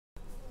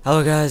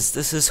Hello guys,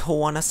 this is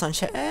Juana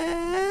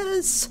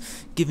Sanchez,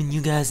 giving you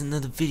guys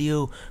another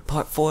video,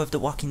 part 4 of The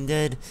Walking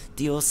Dead,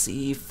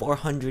 DLC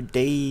 400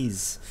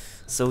 days.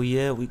 So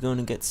yeah, we're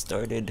gonna get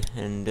started,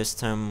 and this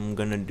time I'm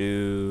gonna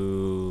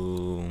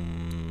do...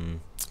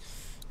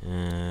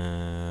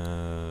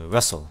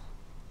 Russell.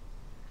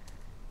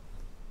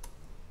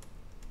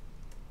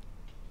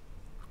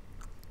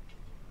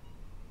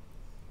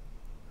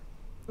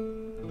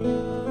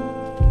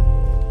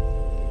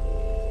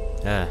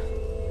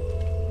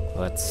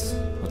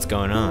 What's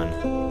going on?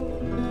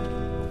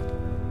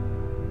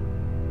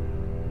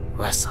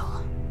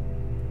 Russell.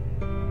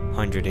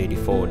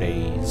 184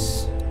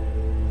 days.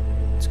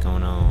 What's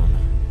going on?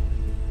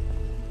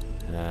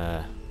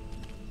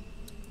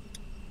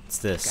 What's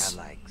this?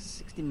 Got like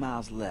 60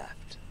 miles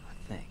left, I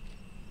think.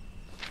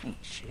 Ain't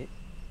shit.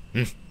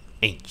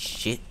 Ain't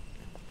shit.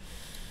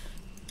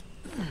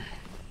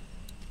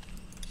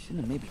 Shouldn't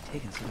have maybe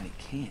taken so many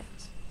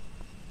cans.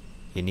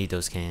 You need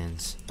those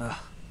cans.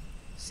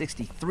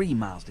 63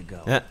 miles to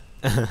go.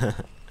 I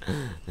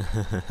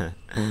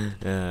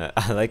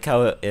like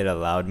how it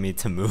allowed me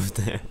to move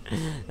there.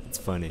 That's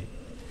funny.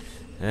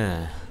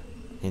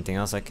 Anything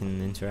else I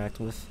can interact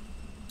with?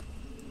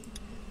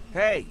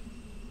 Hey,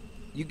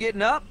 you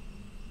getting up?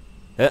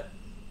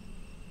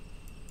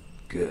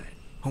 Good.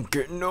 I'm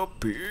getting up,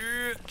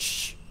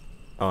 bitch.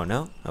 Oh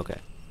no? Okay.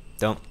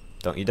 Don't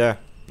you dare.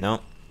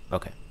 No.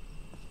 Okay.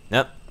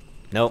 Nope.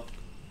 Nope.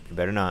 You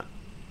better not.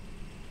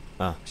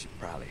 Oh. I should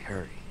probably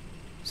hurry.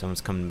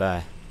 Someone's coming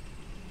by.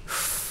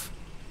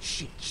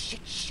 Shit.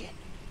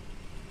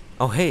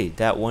 Oh hey,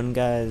 that one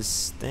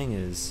guy's thing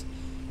is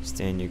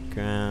stand your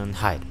ground,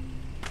 hide.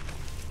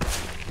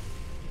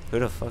 Who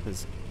the fuck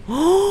is?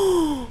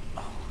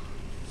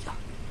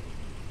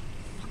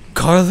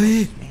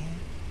 CARLEY?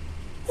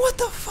 What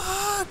the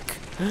fuck?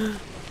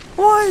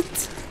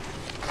 What?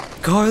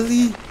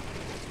 CARLEY?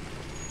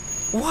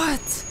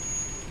 What?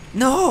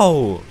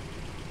 No!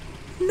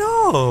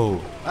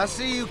 No! I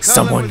see you.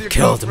 Someone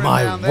killed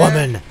my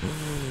woman.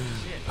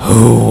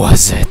 Who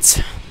was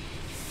it?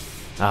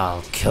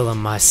 I'll kill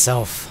him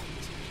myself.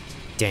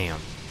 Damn.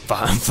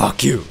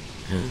 Fuck you.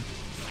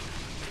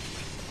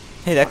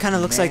 Hey, that kind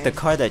of looks like the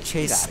car that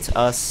chased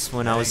us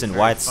when I was in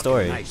Wyatt's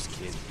story. Nice,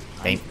 kid.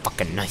 Ain't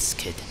fucking nice,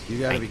 kid. You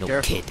gotta Ain't be no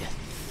careful. kid.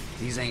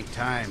 These ain't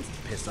times to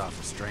piss off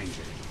a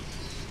stranger.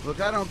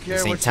 Look, I don't care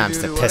This what ain't times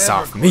you to do, piss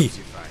whatever off me. course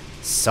you fight.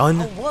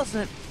 Son? I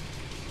wasn't.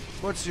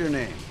 What's your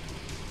name?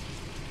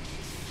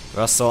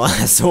 Russell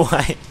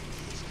Asswipe.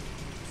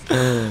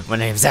 My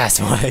name's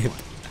Asswipe.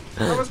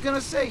 I was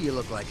gonna say you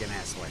look like an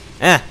asswipe.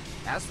 Eh.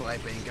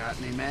 Asswipe ain't got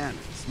any manners.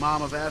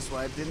 Mom of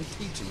Asswipe didn't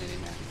teach him any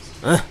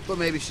manners. But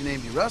maybe she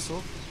named you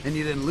Russell, and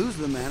you didn't lose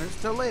the manners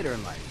till later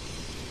in life.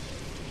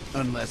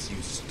 Unless you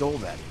stole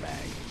that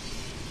bag.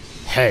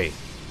 Hey.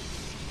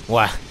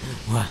 Why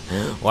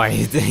do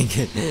you think?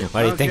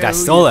 Why do you think I care who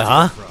stole you it,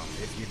 huh? took from,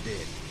 if you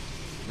did.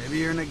 Maybe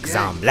you're in a 'Cause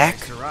gang I'm that black?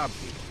 likes to rob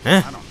people.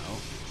 Huh? I don't know.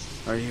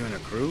 Are you in a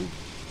crew?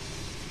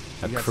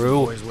 A You got crew?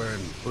 some boys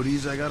wearing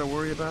hoodies I gotta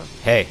worry about?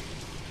 Hey.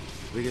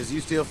 Because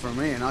you steal from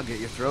me and I'll get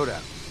your throat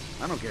out.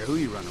 I don't care who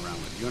you run around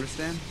with. You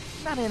understand?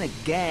 Not in a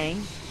gang.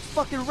 It's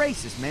fucking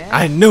racist, man.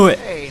 I knew it.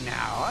 Hey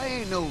now, I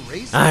ain't no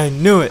racist. I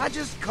knew it. I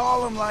just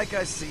call them like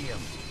I see them.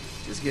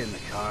 Just get in the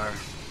car.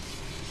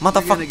 You're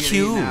gonna Motherfuck get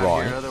you, eaten out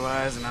Roy. here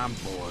otherwise, and I'm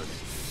bored.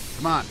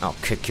 Come on. I'll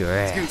kick your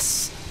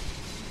ass.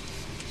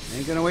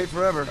 Ain't gonna wait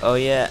forever. Oh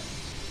yeah.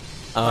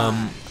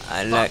 Fine.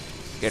 I like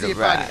get See a if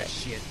I give ride. a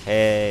shit.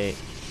 Hey.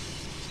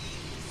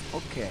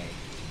 Okay.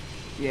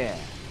 Yeah.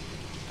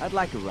 I'd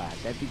like a ride.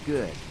 That'd be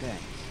good.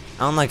 Thanks.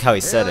 I don't like how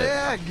he said Hell it.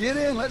 yeah, get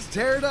in. Let's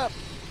tear it up.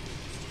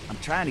 I'm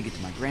trying to get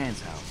to my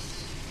grand's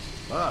house.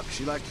 Fuck,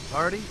 she like to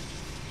party?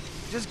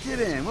 Just get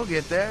in. We'll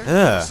get there.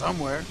 Yeah.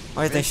 Somewhere.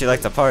 Why do you think she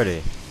liked to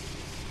party?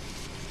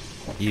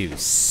 You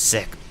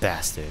sick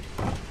bastard.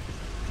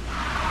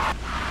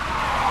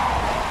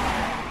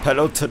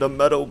 Pedal to the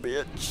metal,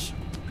 bitch.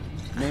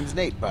 Name's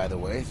Nate, by the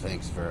way.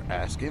 Thanks for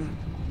asking.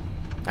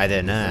 I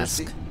didn't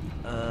ask. Thirsty?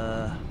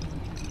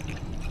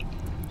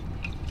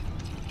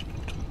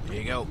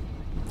 Here you go.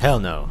 Hell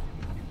no.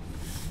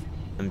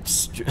 I'm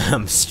straight.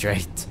 I'm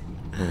straight.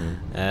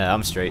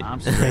 I'm straight.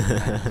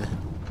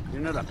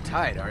 You're not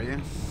uptight, are you?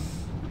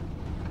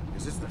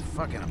 Is this the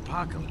fucking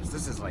apocalypse?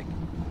 This is like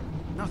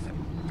nothing.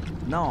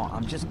 No,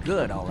 I'm just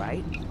good,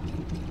 alright?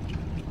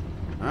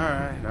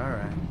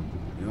 Alright.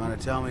 You want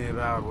to tell me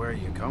about where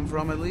you come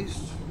from, at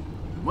least?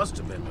 Must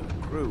have been with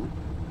a crew.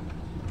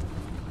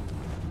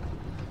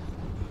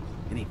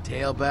 Any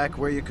tailback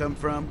where you come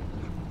from?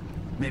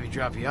 Maybe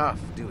drop you off,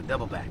 do a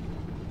double back.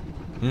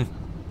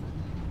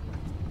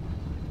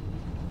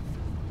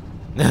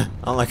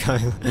 I like how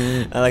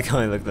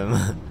I look at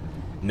them.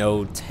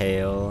 No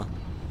tail.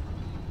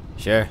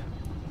 Sure.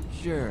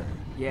 Sure,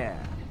 yeah.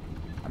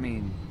 I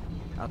mean,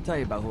 I'll tell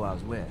you about who I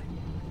was with.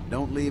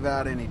 Don't leave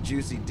out any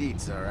juicy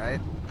deets, alright?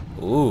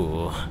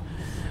 Ooh.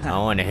 I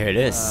want to hear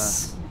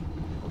this.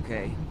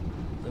 Okay,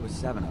 there was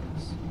 7 of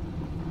us.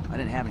 I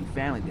didn't have any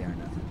family there or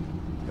nothing.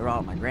 They were all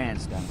at my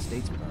grand's down in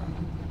Statesboro.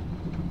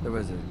 There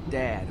was a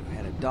dad who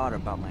had a daughter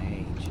about my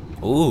age.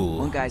 Ooh.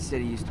 One guy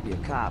said he used to be a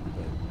cop,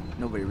 but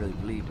nobody really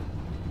believed him.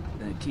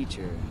 Then a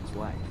teacher and his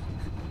wife.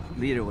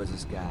 Leader was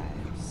this guy,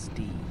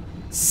 Steve.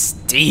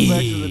 Steve. Back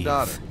to the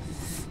daughter.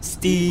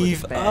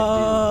 Steve. Bad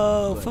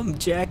Oh, dude, from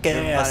but everybody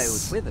was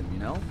Jackass. with him, you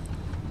know?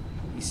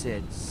 He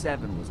said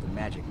 7 was the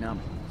magic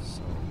number,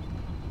 so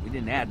we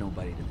didn't add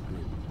nobody to the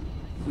group.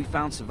 If we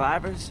found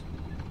survivors,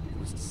 it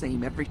was the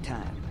same every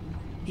time.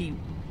 He'd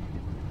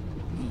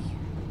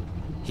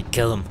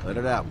kill him. Let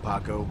it out,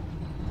 Paco.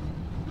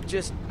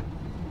 just,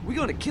 we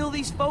gonna kill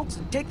these folks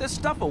and take their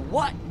stuff or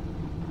what?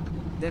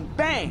 Then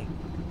bang,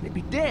 they'd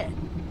be dead.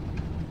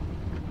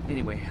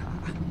 Anyway,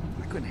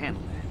 I couldn't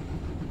handle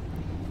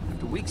that.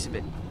 After weeks of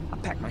it, I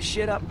packed my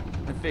shit up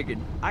and figured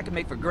I could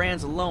make for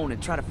grands alone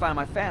and try to find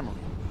my family.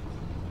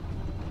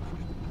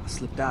 I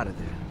slipped out of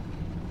there.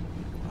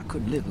 I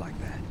couldn't live like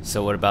that.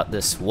 So what about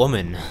this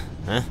woman?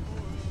 Huh?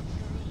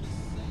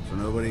 So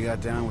nobody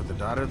got down with the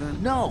daughter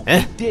then? No,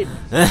 Eh? they didn't.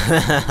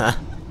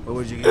 What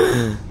would you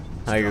get?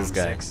 Like this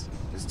guy.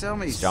 Just tell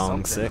me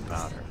Strong something six.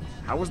 about her.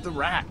 How was the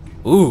rack?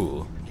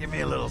 Ooh. Give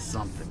me a little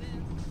something.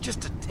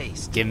 Just a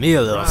taste. Give me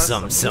a little Russ,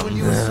 something, I'm something.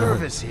 doing you a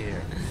service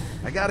here.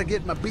 I gotta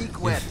get my beak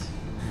wet.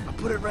 I'll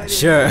put it right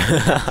Sure.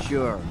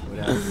 Sure,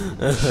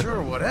 whatever. in.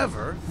 Sure,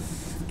 whatever.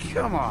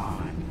 Come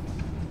on.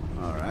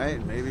 All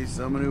right, maybe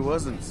someone who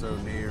wasn't so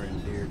near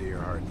and dear to your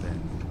heart then.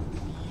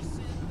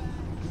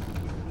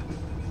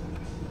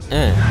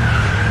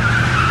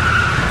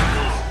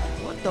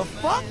 What the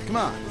fuck? Come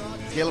on,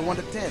 scale of 1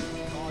 to 10.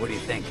 What do you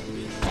think?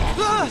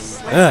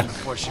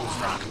 Before she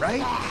was rock,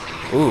 right?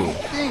 Ooh.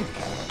 Think.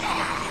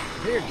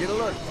 Here, get a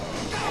look.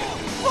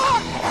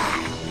 Fuck!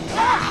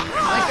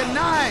 Like a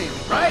 9,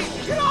 right?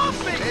 Get off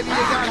me! Maybe you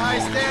got high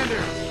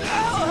standards.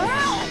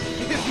 Help!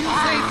 If you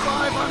say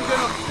 5, I'm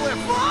gonna flip.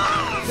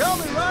 Tell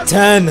me, Russ.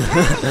 10.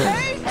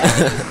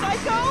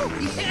 Psycho!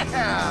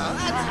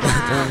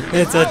 Yeah,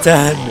 It's a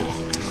 10.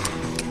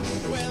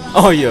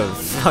 Oh, you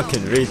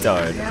fucking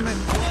retard. damn it.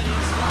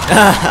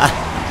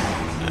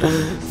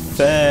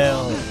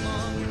 Fail.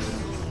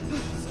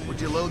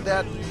 Would you load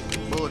that?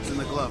 Bullets in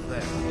the glove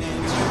there.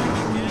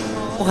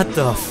 What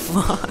the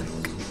fuck?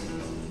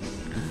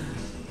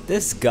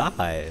 This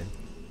guy.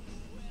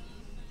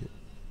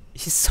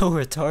 He's so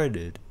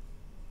retarded.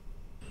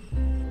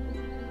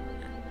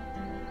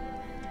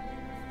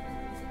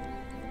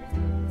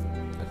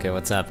 Okay,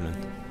 what's happening?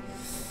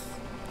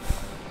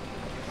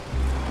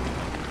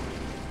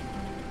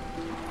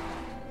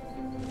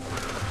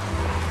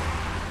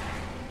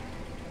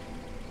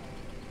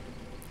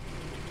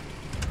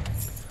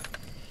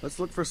 Let's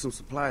look for some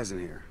supplies in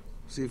here.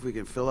 See if we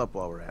can fill up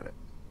while we're at it.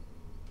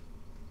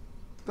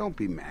 Don't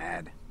be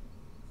mad.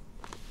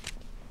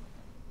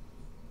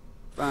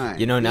 Fine.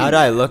 You know, now Be that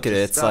I mad. look at it,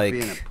 Just it's stop like-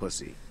 being a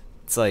pussy.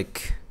 It's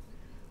like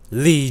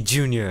Lee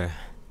Jr.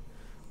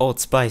 Old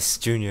Spice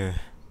Jr.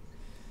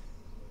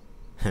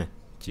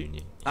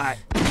 Junior. Alright,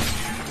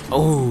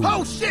 Oh,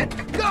 Oh shit!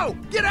 Go!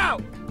 Get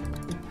out!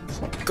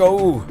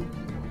 go!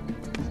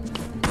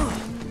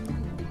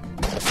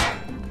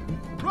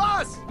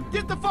 Ross!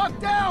 Get the fuck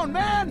down,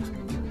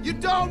 man! You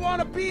don't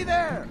want to be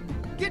there!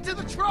 Get to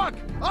the truck!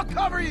 I'll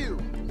cover you!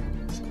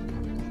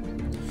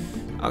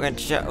 I got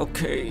shot.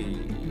 Okay.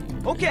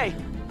 okay,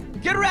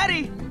 get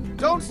ready!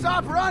 Don't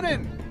stop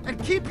running!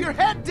 And keep your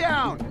head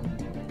down!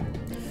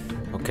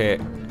 Okay.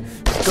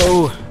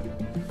 Go.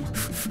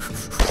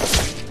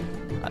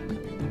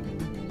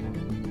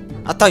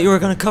 I thought you were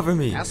gonna cover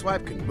me.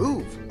 Asswipe can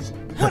move.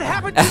 What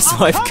happened to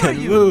Asswipe I'll cover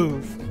can you?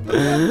 move. Look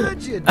how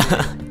good you did.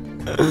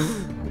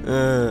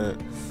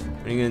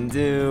 What are you gonna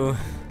do?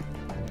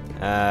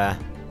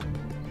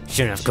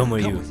 Shouldn't have come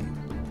with you.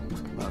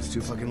 Well, it's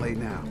too fucking late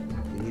now.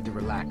 You need to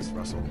relax,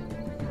 Russell.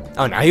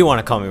 Oh, now you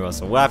wanna call me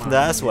Russell. What happened to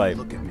Come on, Asswipe?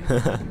 Look at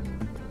me.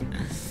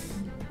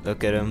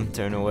 Look at him,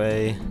 turn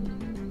away.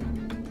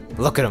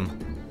 Look at him.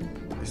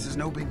 This is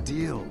no big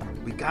deal.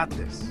 We got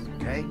this,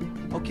 okay?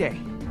 Okay,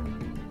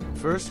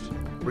 First,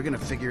 we're gonna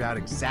figure out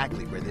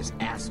exactly where this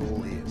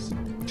asshole is.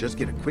 Just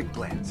get a quick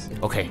glance.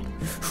 Okay.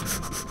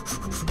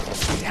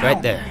 Down.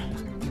 Right there.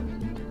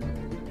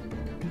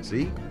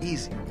 See?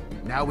 Easy.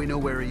 Now we know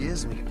where he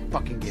is, we can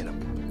fucking get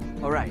him.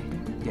 alright,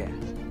 yeah,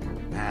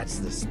 That's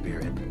the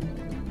spirit.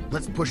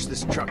 Let's push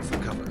this truck for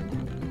cover.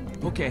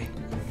 okay.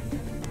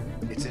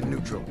 It's in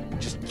neutral.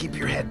 Just keep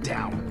your head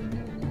down.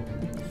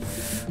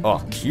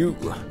 Oh, Q.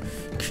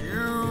 Q.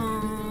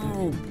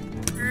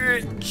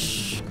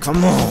 Bitch.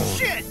 Come on.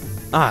 Shit!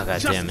 Ah,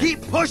 Just goddammit.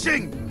 keep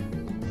pushing!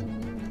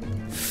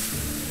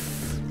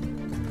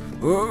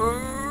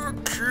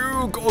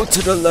 Q. Go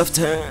to the left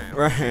hand,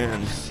 right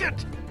hand.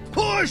 Shit!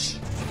 Push!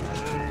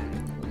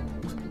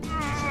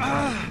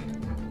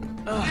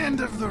 End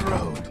of the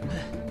road.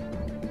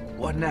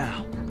 What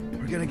now?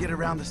 We're gonna get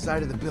around the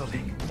side of the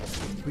building.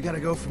 We gotta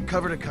go from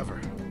cover to cover.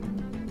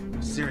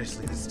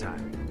 Seriously this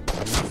time. I'm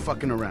not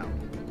fucking around.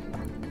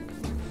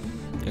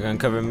 You're gonna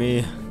cover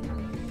me.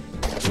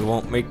 You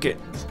won't make it.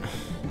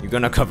 You're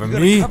gonna cover You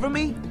me? gonna cover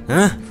me?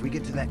 Huh? If we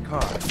get to that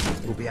car,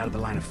 we'll be out of the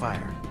line of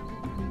fire.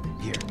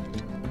 Here.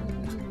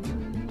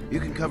 You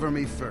can cover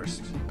me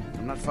first.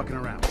 I'm not fucking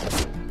around.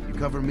 You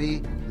cover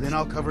me, then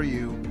I'll cover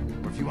you.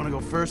 Or if you want to go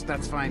first,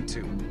 that's fine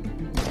too.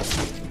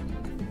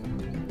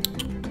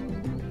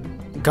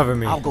 Cover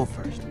me. I'll go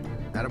first.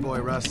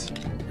 Attaboy, Russ.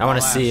 I want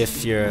to I'll see ask.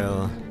 if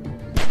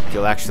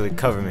you'll actually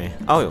cover me.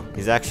 Oh,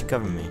 he's actually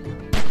covering me.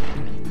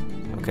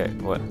 Okay,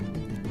 what?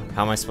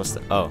 How am I supposed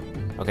to? Oh,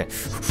 okay.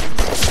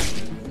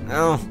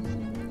 Oh,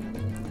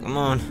 come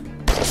on.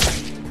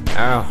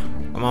 Oh,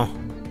 come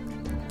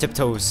on.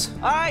 Tiptoes.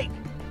 Alright,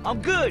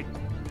 I'm good.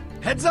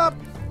 Heads up!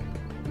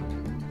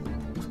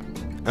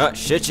 Oh,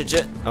 shit.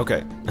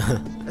 Okay.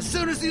 As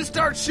soon as you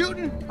start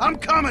shooting, I'm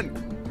coming!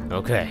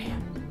 Okay.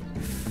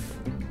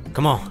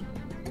 Come on.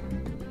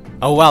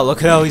 Oh wow,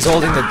 look at how he's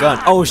holding the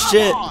gun. Oh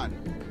shit. Come on.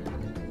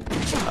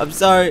 I'm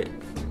sorry.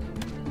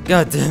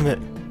 God damn it.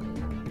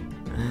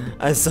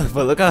 I suck,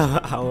 but look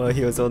how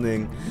he was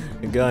holding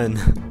a gun.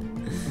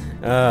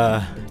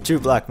 True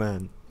black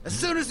man. As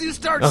soon as you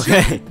start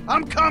Okay. shooting,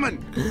 I'm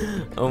coming!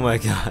 Oh my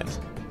god.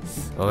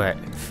 Okay.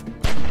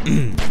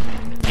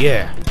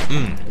 Yeah.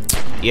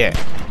 Yeah.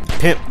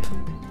 Pimp.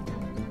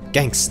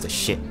 Gangsta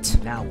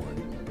shit. Now what?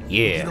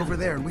 Yeah. Get over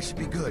there and we should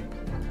be good.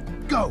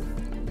 Go!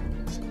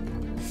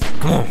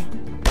 Come on.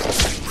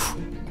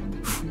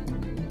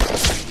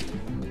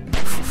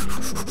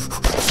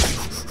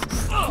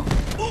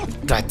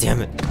 God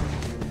damn it.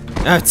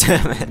 God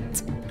damn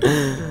it.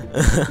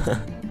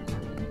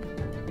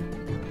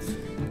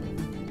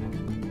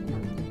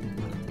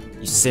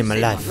 You saved my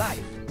life.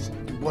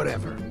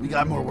 Whatever. We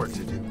got more work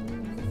to do.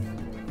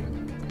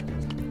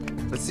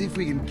 Let's see if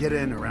we can get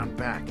in around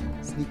back.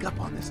 Sneak up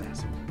on this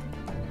asshole.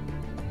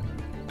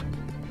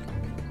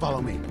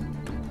 Follow me.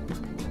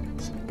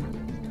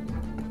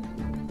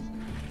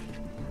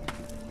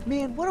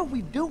 Man, what are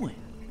we doing?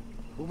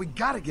 Well, we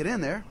gotta get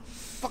in there.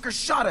 Fucker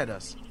shot at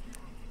us.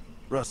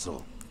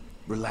 Russell,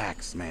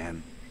 relax,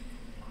 man.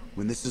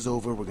 When this is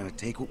over, we're gonna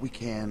take what we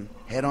can,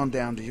 head on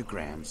down to your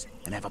Grams,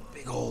 and have a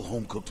big ol'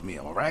 home-cooked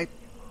meal, alright?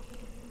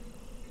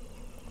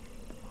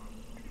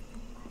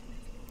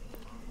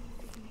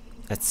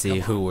 Let's see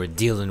who we're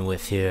dealing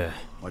with here.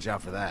 Watch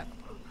out for that.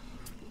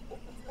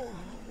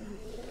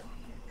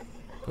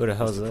 Who the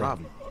hell's What's the that?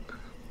 problem?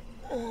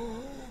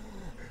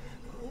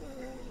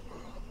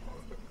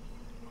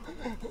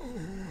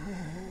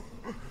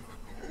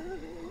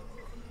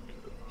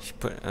 She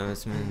put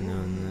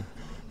on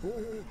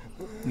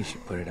We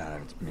should put it out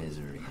of its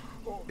misery.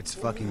 It's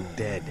fucking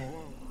dead.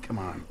 Come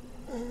on.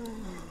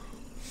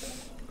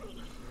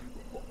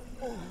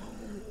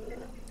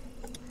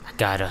 I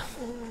gotta.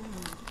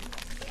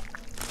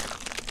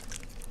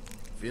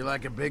 Feel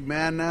like a big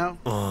man now?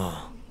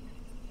 Oh,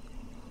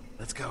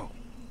 Let's go.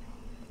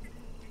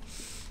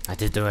 I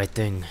did the right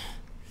thing.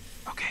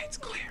 Okay, it's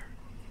clear.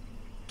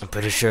 I'm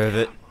pretty sure of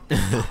it.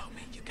 Follow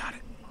me, you got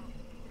it.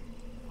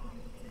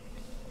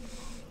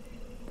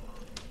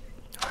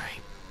 Alright.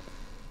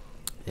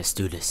 Let's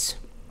do this.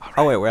 All right.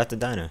 Oh wait, we're at the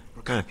diner.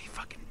 We're gonna be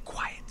fucking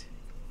quiet.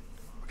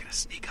 We're gonna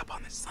sneak up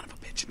on this son of a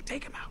bitch and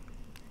take him out.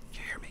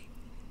 You hear me?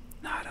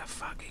 Not a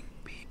fucking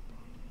beep.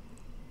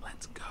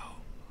 Let's go.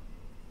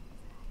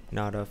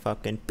 Not a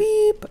fucking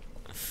beep.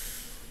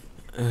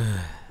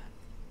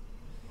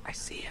 I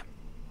see him.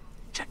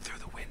 Check through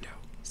the window.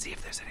 See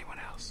if there's anyone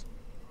else.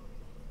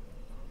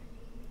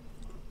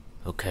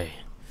 Okay.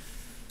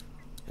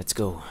 Let's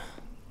go.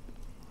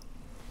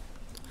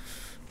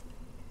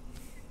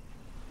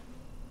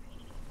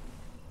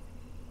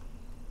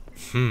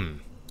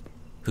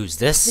 Who's I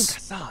think I this?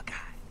 saw a guy.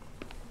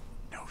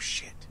 No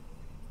shit.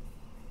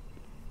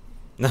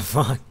 The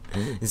fuck?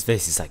 His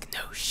face is like,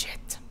 no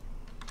shit.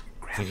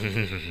 Grab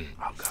him.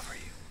 I'll cover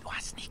you. Do I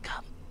sneak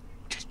up?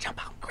 Just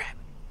jump out and grab him.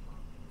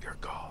 Your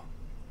call.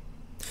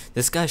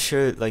 This guy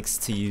sure likes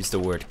to use the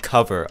word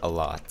cover a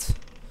lot.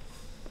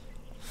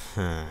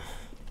 Huh.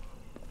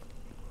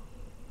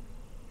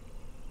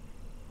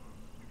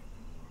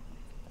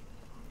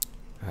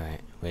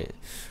 Alright, wait.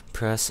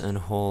 Press and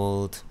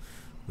hold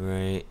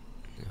right.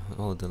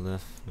 Hold the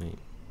left. Wait.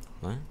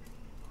 What?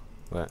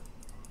 What?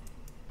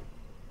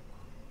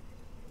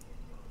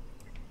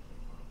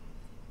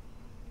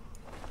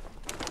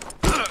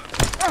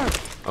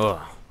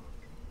 Oh.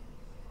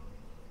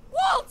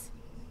 Walt!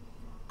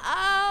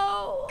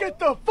 Ow! Get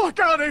the fuck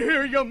out of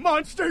here, you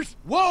monsters!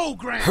 Whoa,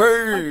 Grant! I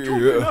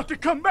told you Hey! not to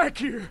come back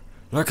here!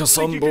 Like a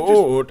Think you could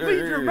sunboard. just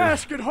leave your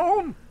mask at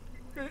home?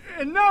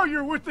 And now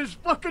you're with this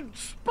fucking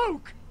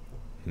spook!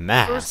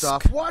 Mask. First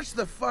off, watch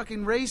the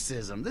fucking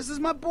racism. This is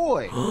my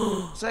boy.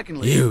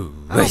 Secondly, You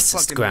I don't racist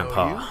fucking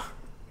grandpa. know you.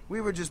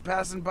 We were just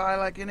passing by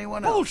like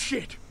anyone else.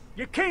 Bullshit!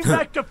 You came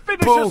back to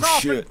finish us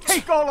off and Bullshit.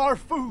 take all our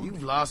food!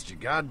 You've lost your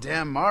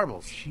goddamn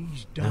marbles.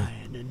 She's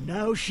dying, and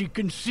now she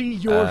can see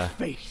your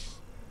face.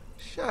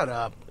 Shut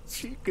up.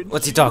 She can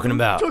What's he see talking who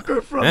about? Took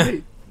her from Huh?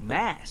 me.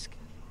 Mask?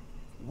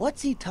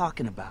 What's he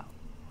talking about?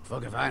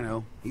 Fuck if I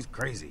know. He's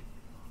crazy.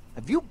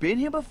 Have you been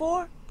here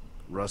before?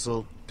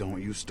 Russell,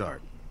 don't you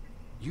start.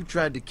 You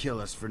tried to kill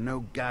us for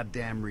no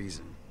goddamn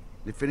reason.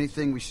 If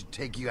anything, we should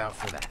take you out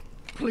for that.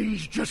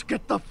 Please just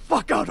get the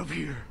fuck out of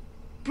here.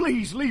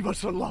 Please leave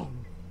us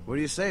alone. What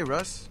do you say,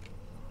 Russ?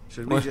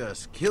 Should we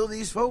just kill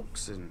these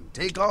folks and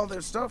take all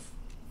their stuff?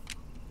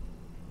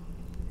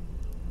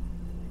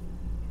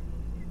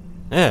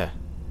 Yeah.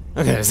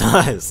 Okay, it's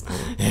nice.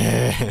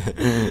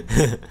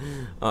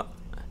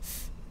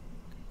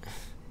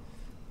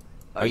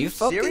 Are you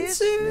fucking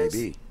serious?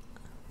 Maybe.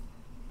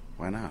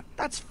 Why not?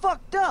 That's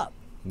fucked up.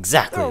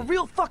 Exactly. There are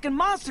real fucking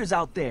monsters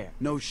out there.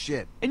 No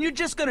shit. And you're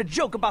just gonna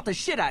joke about the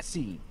shit I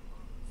seen.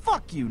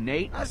 Fuck you,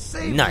 Nate. I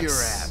saved Nice. your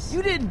ass.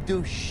 You didn't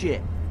do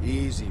shit.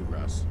 Easy,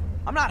 Russ.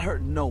 I'm not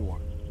hurting no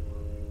one.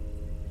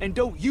 And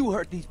don't you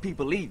hurt these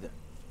people either.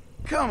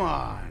 Come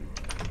on.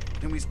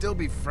 Can we still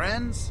be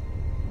friends?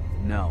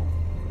 No.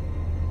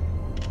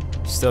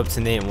 Stood up to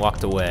Nate and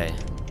walked away.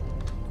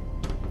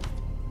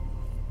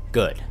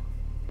 Good.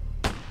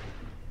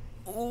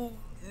 Oh,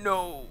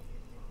 no.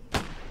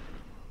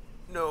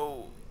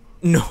 No.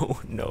 No,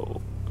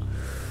 no.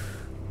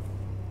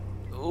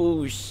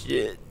 Oh,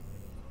 shit.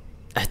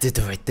 I did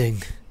the right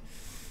thing.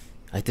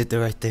 I did the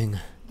right thing.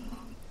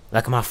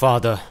 Like my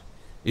father,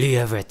 Lee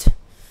Everett.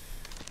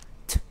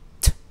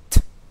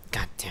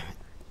 God damn it.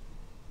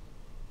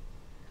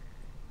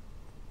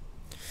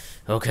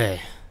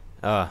 Okay.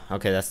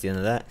 Okay, that's the end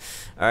of that.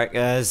 Alright,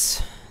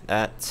 guys.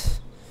 That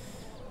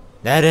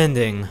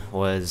ending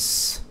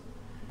was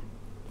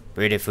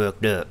pretty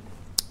fucked up.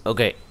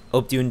 Okay,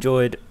 hope you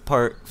enjoyed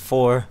part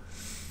 4.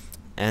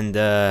 And,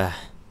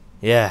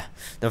 yeah.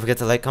 Don't forget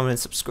to like, comment, and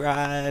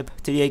subscribe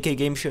to the AK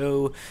Game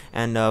Show.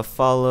 And,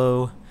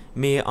 follow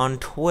me on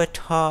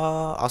Twitter.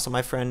 Also,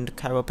 my friend,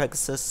 Cairo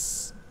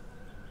Pegasus.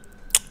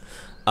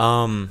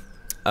 I'm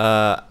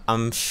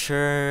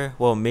sure,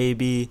 well,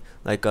 maybe,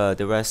 like,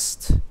 the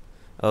rest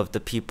of the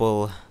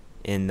people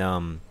in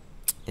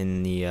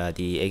the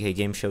AK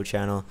Game Show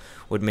channel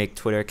would make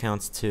Twitter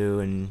accounts too,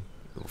 and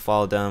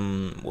follow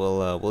them. We'll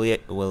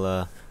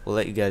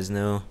let you guys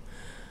know.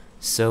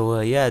 So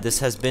yeah, this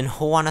has been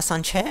Juana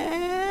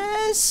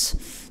Sanchez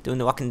doing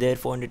The Walking Dead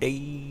 400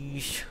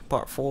 Days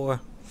Part 4.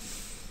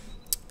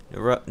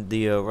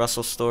 The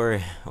Russell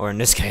story, or in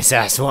this case,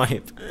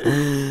 asswipe.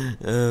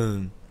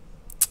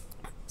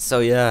 So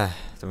yeah,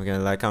 don't forget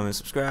to like, comment,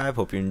 subscribe.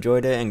 Hope you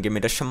enjoyed it, and give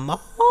me the shaman.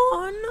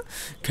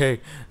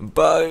 Okay,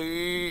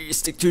 bye.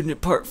 Stick tuned to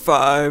part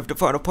 5, the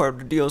final part of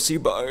the DLC.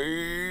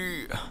 Bye.